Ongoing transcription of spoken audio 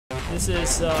This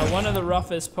is one of the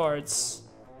roughest parts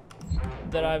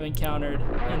that I've encountered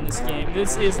in this game.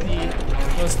 This is the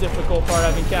most difficult part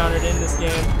I've encountered in this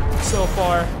game so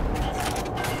far.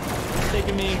 It's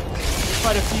taken me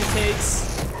quite a few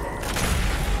takes.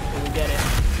 But we'll get it.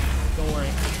 Don't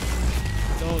worry.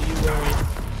 Don't you worry.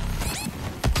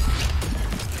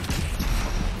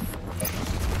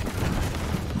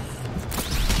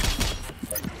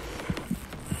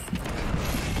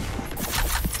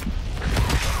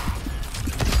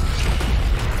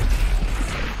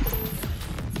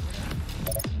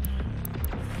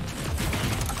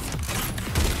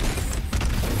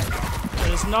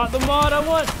 Not the mod I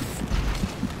want.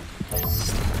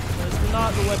 That is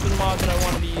not the weapon mod that I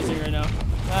want to be using right now.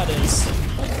 That is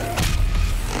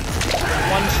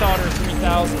one shotter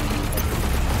 3000.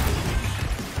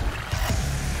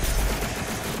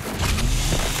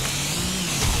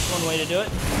 One way to do it.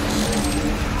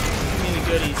 Give me the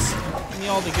goodies. Give me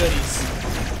all the goodies.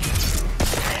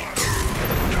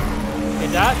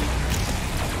 Okay,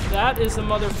 that is the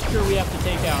motherfucker we have to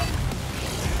take out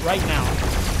right now.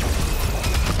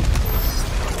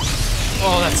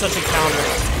 Oh, that's such a counter.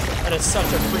 That is such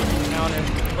a freaking counter.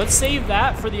 Let's save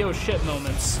that for the oh shit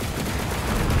moments.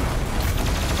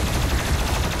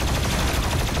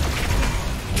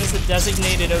 It's a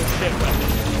designated oh shit weapon.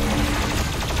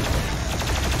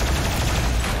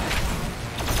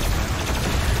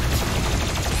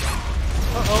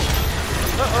 Uh-oh.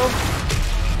 Uh-oh.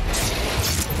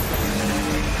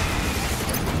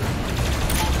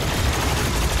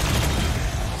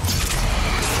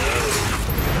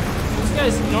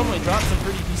 These guys normally drop some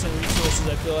pretty decent resources,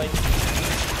 I feel like.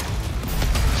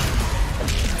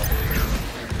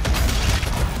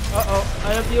 Uh-oh,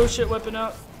 I have the oh shit weapon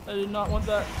out. I did not want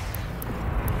that.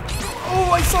 Oh,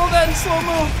 I saw that in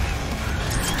slow-mo!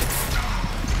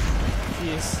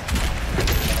 Jeez.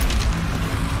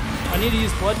 I need to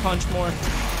use Blood Punch more.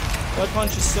 Blood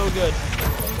Punch is so good.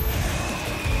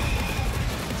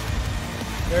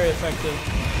 Very effective.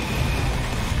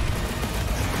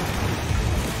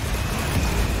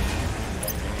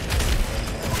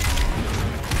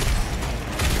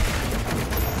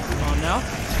 Now?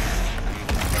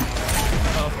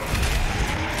 Uh-oh.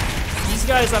 These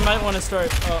guys I might want to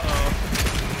start. Uh-oh.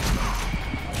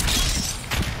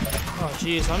 Oh,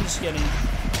 jeez, I'm just getting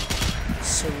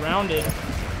surrounded.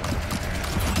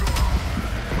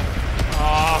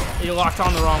 Ah, you locked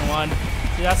on the wrong one.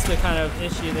 See, that's the kind of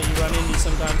issue that you run into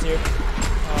sometimes here.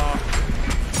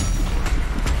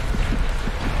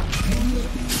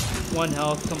 One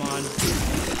health, come on.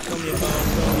 Throw me a bone,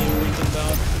 throw me a freaking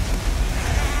bone.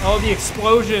 Oh, the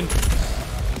explosion!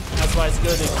 That's why it's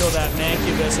good to kill that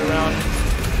mancubus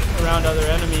around other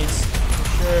enemies,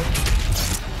 for sure.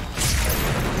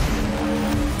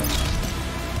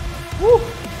 Woo!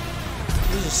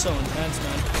 This is so intense,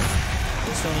 man. I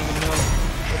just don't even know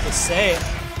what to say.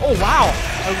 Oh, wow!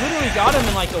 I literally got him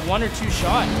in like a 1 or 2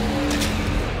 shot.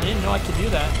 I didn't know I could do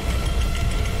that.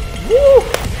 Woo!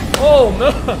 Oh,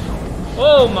 no!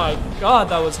 Oh my god,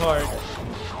 that was hard.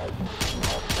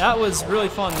 That was really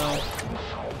fun, though.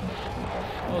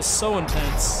 That was so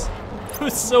intense. It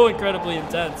was so incredibly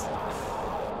intense.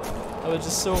 It was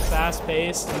just so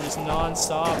fast-paced and just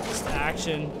non-stop, just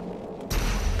action.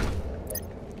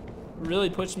 Really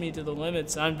pushed me to the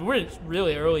limits. We're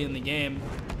really early in the game.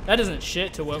 That isn't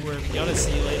shit to what we're gonna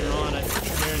see later on, I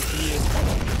guarantee you.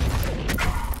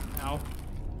 Ow.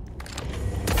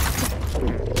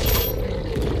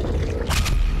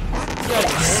 These guys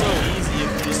are so easy if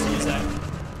you just use that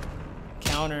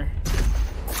counter.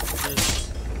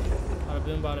 Just bada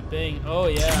bing, bada bing. Oh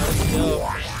yeah, let's go.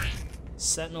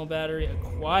 Sentinel battery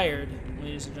acquired,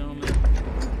 ladies and gentlemen.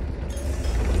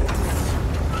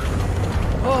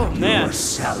 Oh man. Your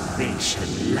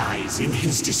salvation lies in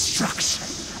his destruction.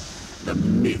 The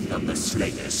myth of the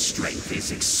Slayer's strength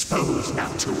is exposed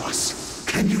now to us.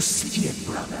 Can you see it,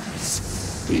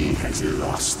 brothers? He has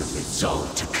lost the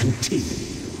resolve to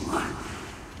continue.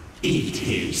 Eat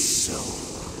his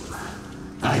soul.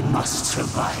 I must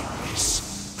survive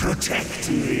this. Protect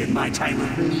me in my time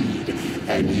of need,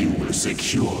 and you will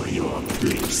secure your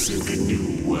place in the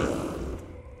new world.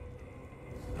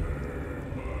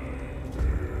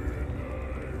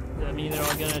 Does that mean they're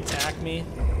all gonna attack me?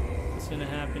 What's gonna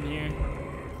happen here?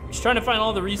 I'm just trying to find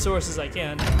all the resources I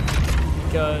can,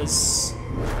 because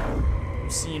I'm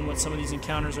seeing what some of these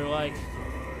encounters are like.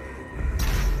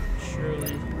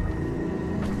 Surely.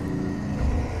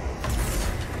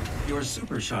 Your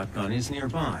super shotgun is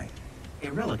nearby.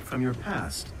 A relic from your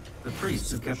past. The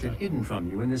priests have kept it hidden from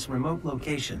you in this remote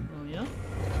location. Oh, yeah?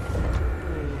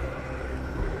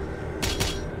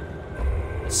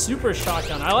 Ooh. Super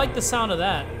shotgun. I like the sound of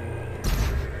that.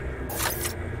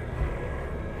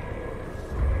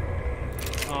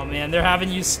 Oh man, they're having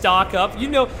you stock up. You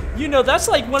know, that's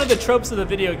like one of the tropes of the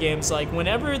video games. Like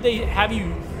whenever they have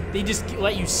you, they just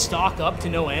let you stock up to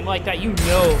no end like that. You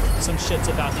know some shit's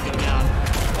about to go down.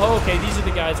 Oh, okay, these are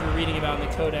the guys we're reading about in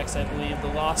the Codex, I believe, the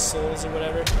Lost Souls or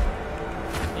whatever. I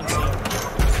think so.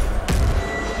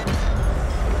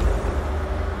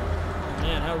 Oh,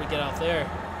 man, how do we get out there?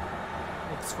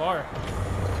 It's far.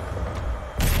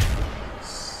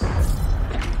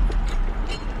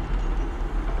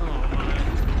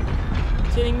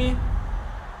 Kidding me?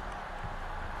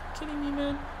 Kidding me,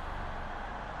 man?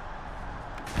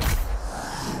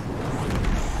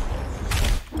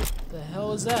 The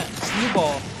hell is that? Cue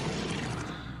ball.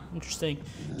 Interesting.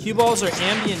 Cue balls are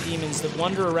ambient demons that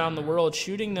wander around the world.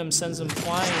 Shooting them sends them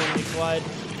flying. When they collide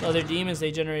with other demons,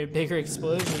 they generate bigger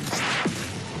explosions.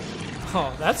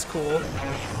 Oh, that's cool.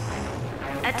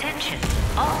 Attention,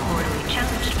 all mortally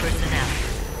challenged personnel.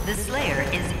 The Slayer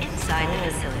is inside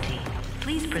the facility.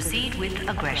 Please proceed with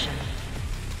aggression.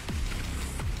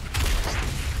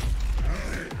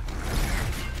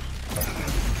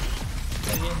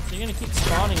 You're gonna keep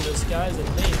spawning those guys, I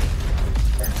think.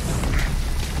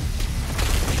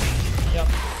 Yep.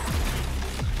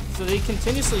 So they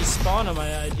continuously spawn them,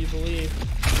 I do believe.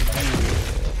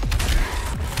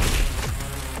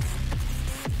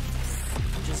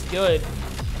 Which is good.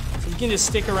 So you can just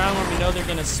stick around when we know they're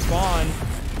gonna spawn.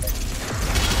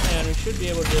 And we should be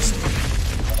able to just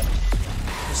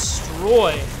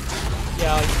destroy.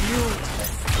 Yeah, like if you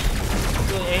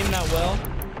really aim that well,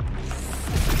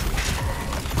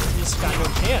 you just got no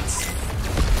chance.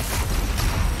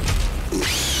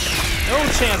 No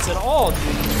chance at all, dude.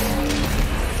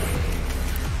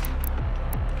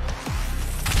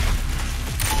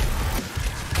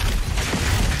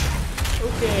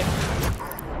 Okay.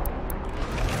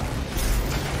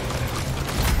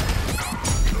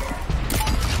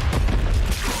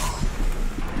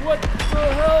 What the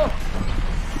hell?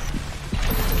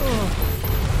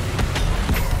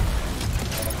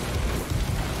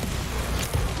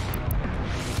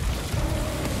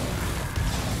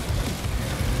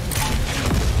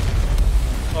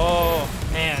 Oh,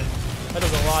 man. That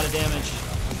does a lot of damage.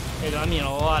 I mean,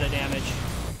 a lot of damage.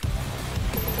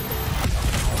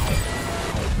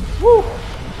 Woo!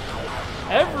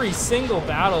 Every single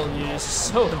battle, dude, is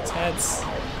so intense.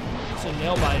 It's a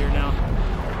nail biter now.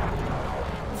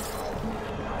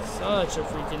 Such a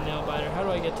freaking nail biter. How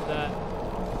do I get to that?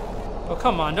 Oh,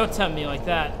 come on. Don't tempt me like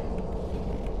that.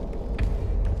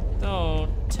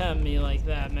 Don't tempt me like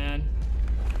that, man.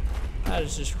 That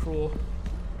is just cruel.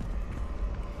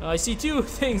 I see two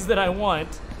things that I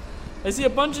want. I see a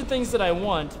bunch of things that I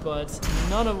want, but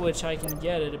none of which I can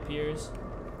get, it appears.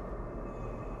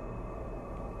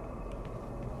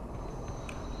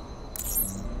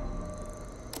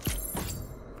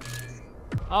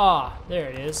 Ah, there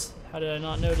it is. How did I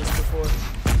not notice before?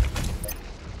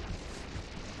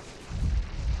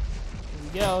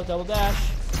 Here we go, double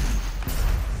dash.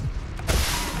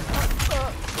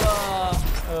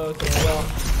 Okay, well,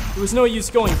 there was no use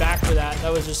going back for that.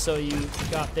 That was just so you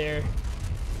got there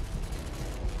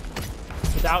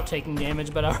without taking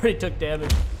damage, but I already took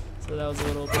damage. So that was a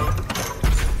little bit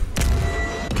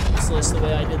useless the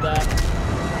way I did that.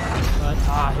 But,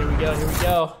 here we go, here we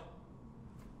go.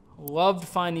 Love to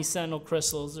find these Sentinel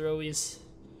crystals. They're always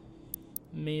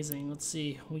amazing. Let's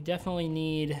see. We definitely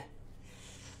need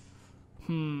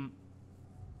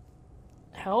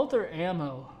health or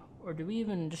ammo, or do we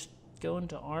even just go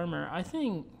into armor? I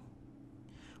think,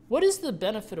 what is the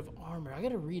benefit of armor? I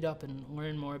gotta read up and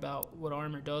learn more about what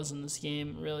armor does in this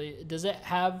game. Really, does it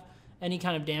have any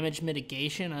kind of damage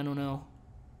mitigation? I don't know.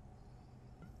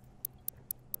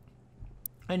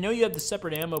 I know you have the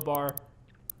separate ammo bar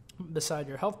beside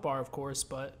your health bar, of course,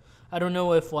 but I don't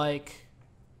know if like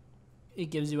it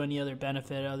gives you any other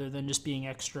benefit other than just being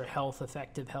extra health,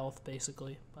 effective health,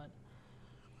 basically. But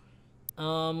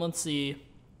let's see.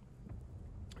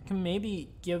 I can maybe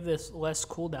give this less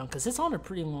cooldown because it's on a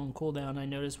pretty long cooldown. I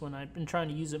noticed when I've been trying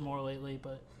to use it more lately,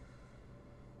 but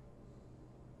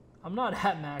I'm not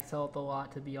at max health a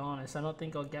lot, to be honest. I don't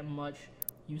think I'll get much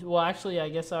use. Well, actually, I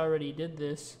guess I already did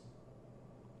this.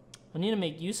 I need to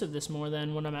make use of this more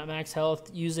than when I'm at max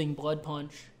health using Blood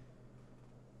Punch.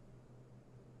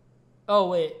 Oh,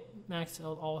 wait. Max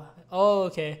health. Oh,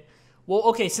 okay. Well,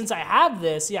 okay, since I have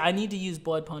this, yeah, I need to use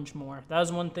Blood Punch more. That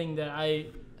was one thing that I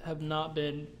have not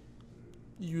been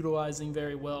utilizing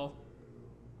very well.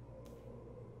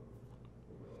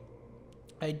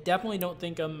 I definitely don't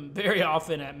think I'm very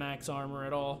often at max armor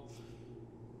at all.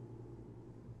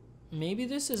 Maybe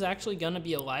this is actually going to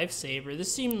be a lifesaver.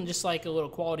 This seemed just like a little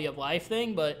quality of life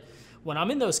thing, but when I'm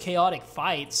in those chaotic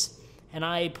fights and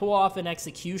I pull off an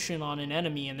execution on an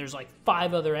enemy and there's like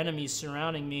 5 other enemies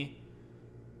surrounding me,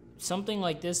 something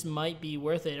like this might be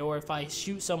worth it. Or if I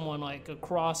shoot someone like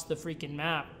across the freaking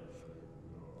map,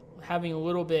 having a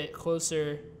little bit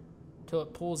closer till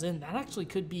it pulls in, that actually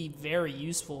could be very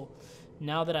useful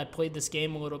now that I played this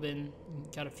game a little bit and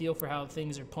got a feel for how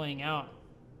things are playing out.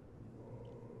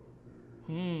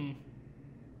 Oh,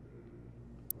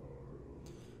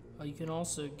 you can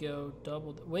also go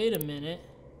double. Wait a minute.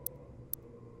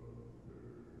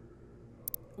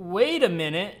 Wait a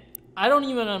minute. I don't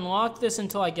even unlock this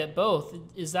until I get both.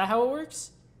 Is that how it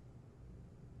works?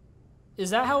 Is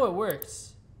that how it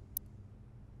works?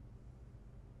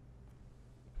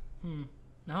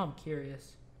 Now I'm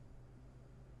curious.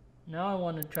 Now I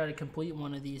want to try to complete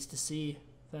one of these to see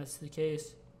if that's the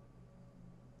case.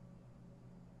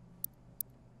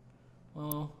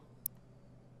 Well,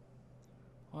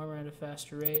 armor at a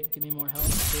faster rate. Give me more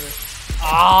health here.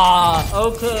 Ah,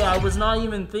 okay. I was not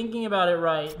even thinking about it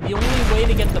right. The only way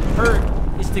to get the perk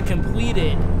is to complete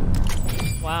it.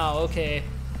 Wow, okay.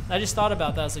 I just thought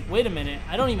about that. I was like, wait a minute.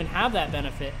 I don't even have that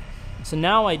benefit. So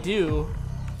now I do.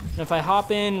 And if I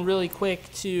hop in really quick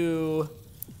to...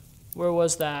 Where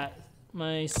was that?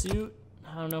 My suit?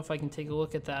 I don't know if I can take a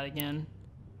look at that again.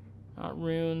 Not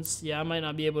runes. Yeah, I might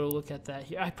not be able to look at that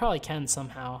here. I probably can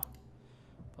somehow.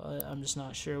 But I'm just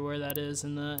not sure where that is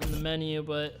in the menu,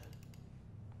 but...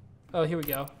 Oh, here we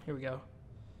go. Here we go.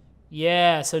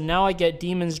 Yeah, so now I get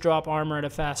demons drop armor at a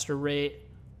faster rate.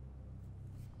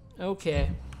 Okay.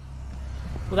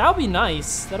 Well, that'll be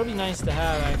nice. That'll be nice to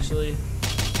have, actually.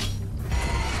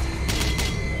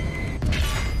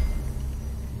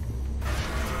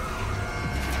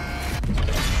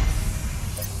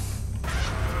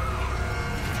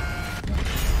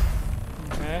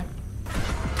 Okay.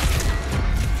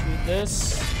 Shoot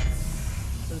this.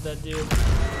 What did that do?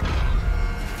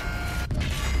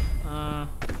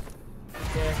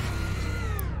 Okay.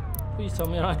 Please tell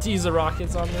me I don't have to use the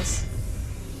rockets on this.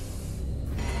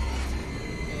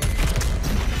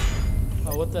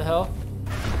 Oh, what the hell?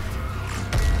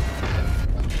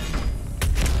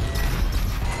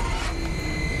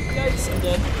 Yikes, I'm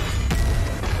dead.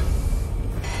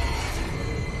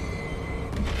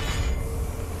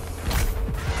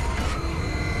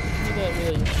 What did that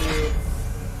really do?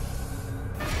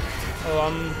 Oh,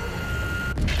 I'm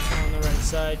on the right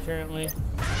side currently.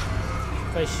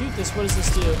 If I shoot this, what does this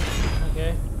do?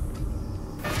 Okay.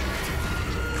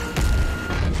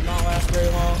 Does not last very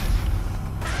long.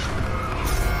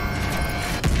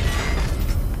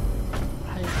 I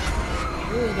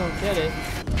really don't get it.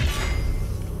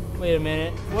 Wait a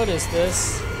minute. What is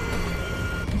this?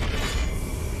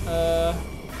 Oh,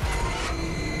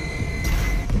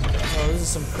 this is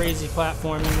some crazy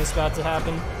platforming that's about to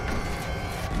happen.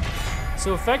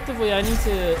 So effectively, I need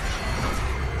to...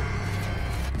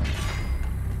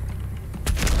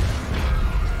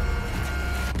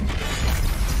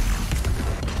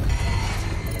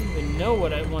 know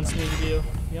what it wants me to do, to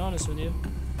be honest with you.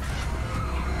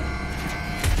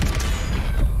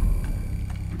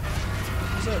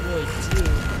 What does that really do?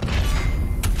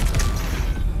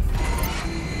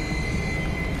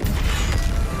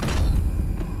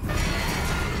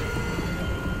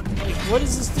 Like, what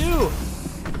does this do?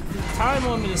 The time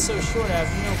limit is so short, I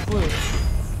have no clue.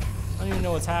 I don't even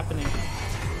know what's happening.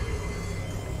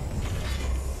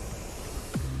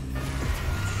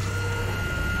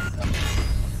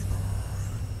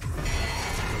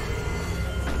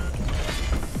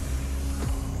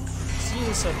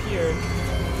 Up here.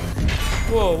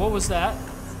 Whoa, what was that?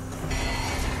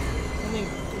 Something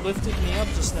lifted me up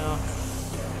just now.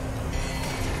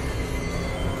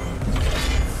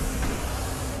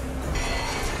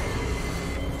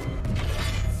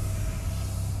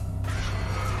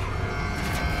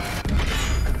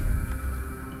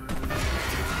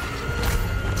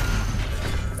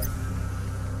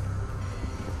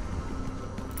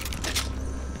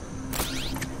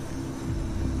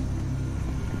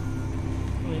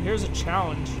 Here's a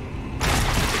challenge.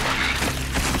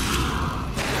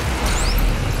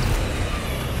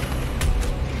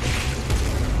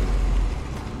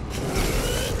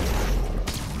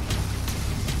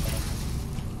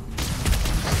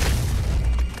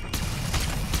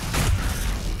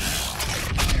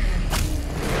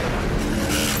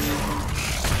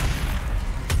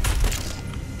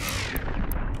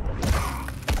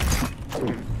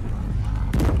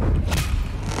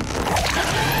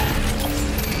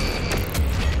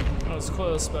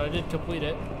 But I did complete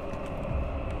it.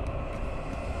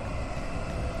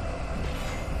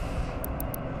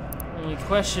 Only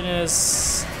question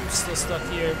is, I'm still stuck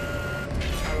here.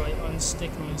 How do I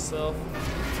unstick myself?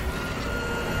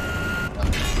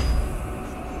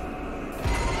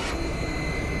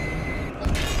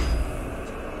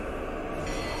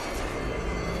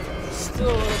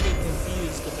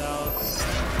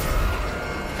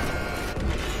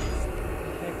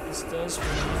 goes for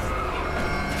me.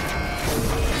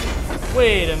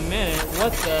 Wait a minute,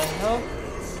 what the hell?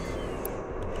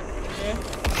 Okay.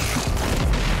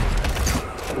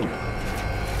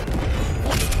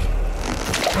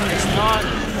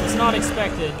 It's not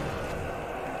expected.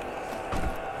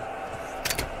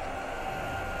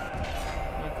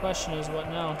 My question is, what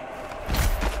now?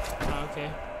 Ah,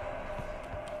 okay.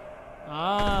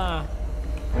 Ah.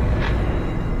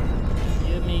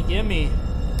 Gimme, gimme.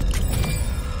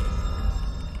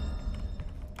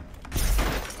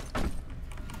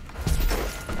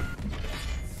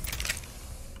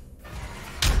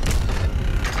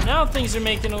 Now things are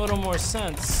making a little more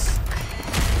sense.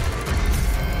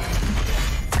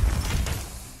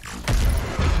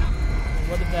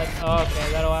 What did that? Oh,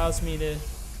 okay, that allows me to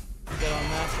get on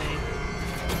that thing.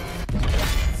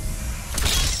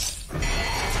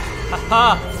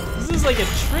 Haha! This is like a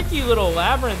tricky little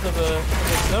labyrinth of a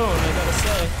zone, I gotta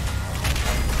say.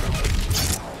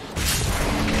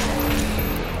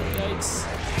 Yikes.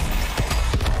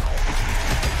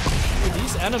 Dude,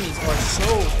 these enemies are so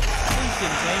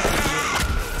freaking tanky, dude.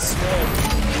 I swear.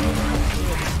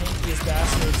 They're the tankiest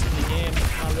bastards in the game.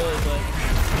 Not really, but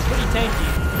pretty tanky.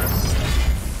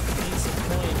 Decent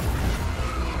point.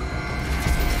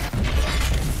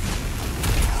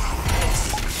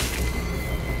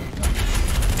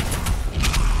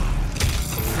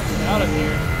 Get out of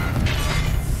here.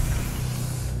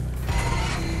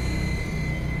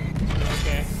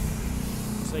 Okay.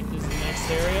 Looks like this is the next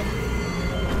area.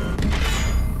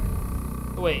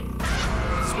 Oh, wait. Is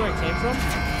this where it came from?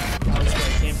 Oh, this is where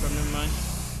it came from, never mind.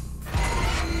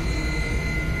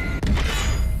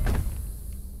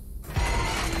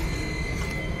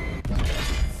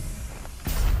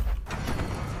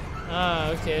 Ah,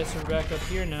 okay, so we're back up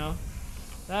here now.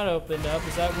 That opened up.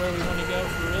 Is that where we want to go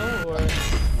for real, or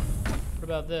what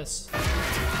about this? I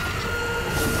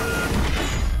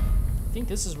think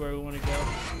this is where we want to go,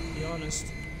 to be honest.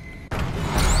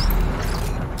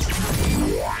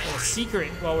 Oh, secret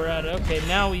while we're at it. Okay,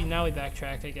 now we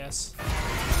backtrack, I guess.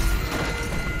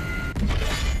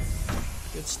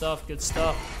 Good stuff, good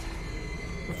stuff.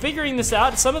 We're figuring this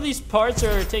out. Some of these parts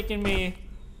are taking me,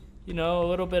 you know, a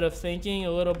little bit of thinking,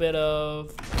 a little bit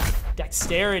of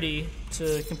dexterity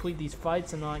to complete these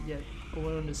fights and not get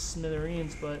blown to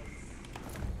smithereens, but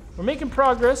we're making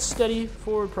progress, steady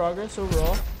forward progress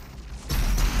overall.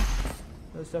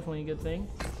 That's definitely a good thing.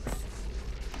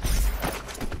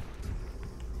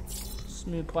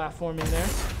 Smooth platforming there.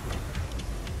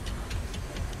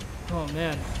 Oh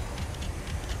man.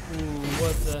 Ooh,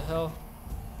 what the hell?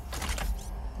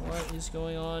 What is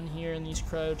going on here in these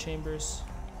cryo chambers?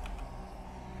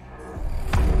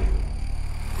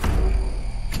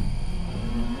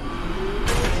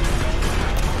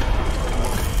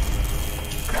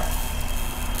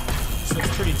 This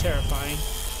looks pretty terrifying.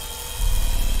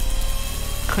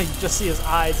 You just see his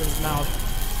eyes and his mouth.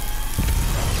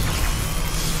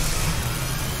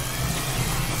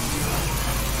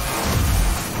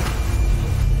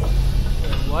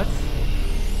 What?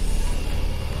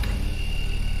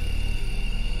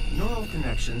 Neural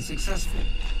connection successful.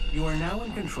 You are now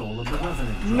in control of the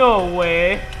Revenant drone. No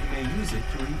way. You may use it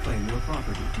to reclaim your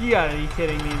property. You gotta be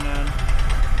kidding me, man.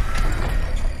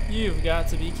 You've got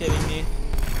to be kidding me.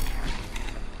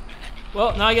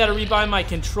 Well, now I gotta rebind my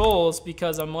controls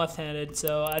because I'm left-handed,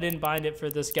 so I didn't bind it for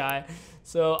this guy.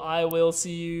 So I will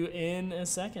see you in a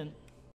second.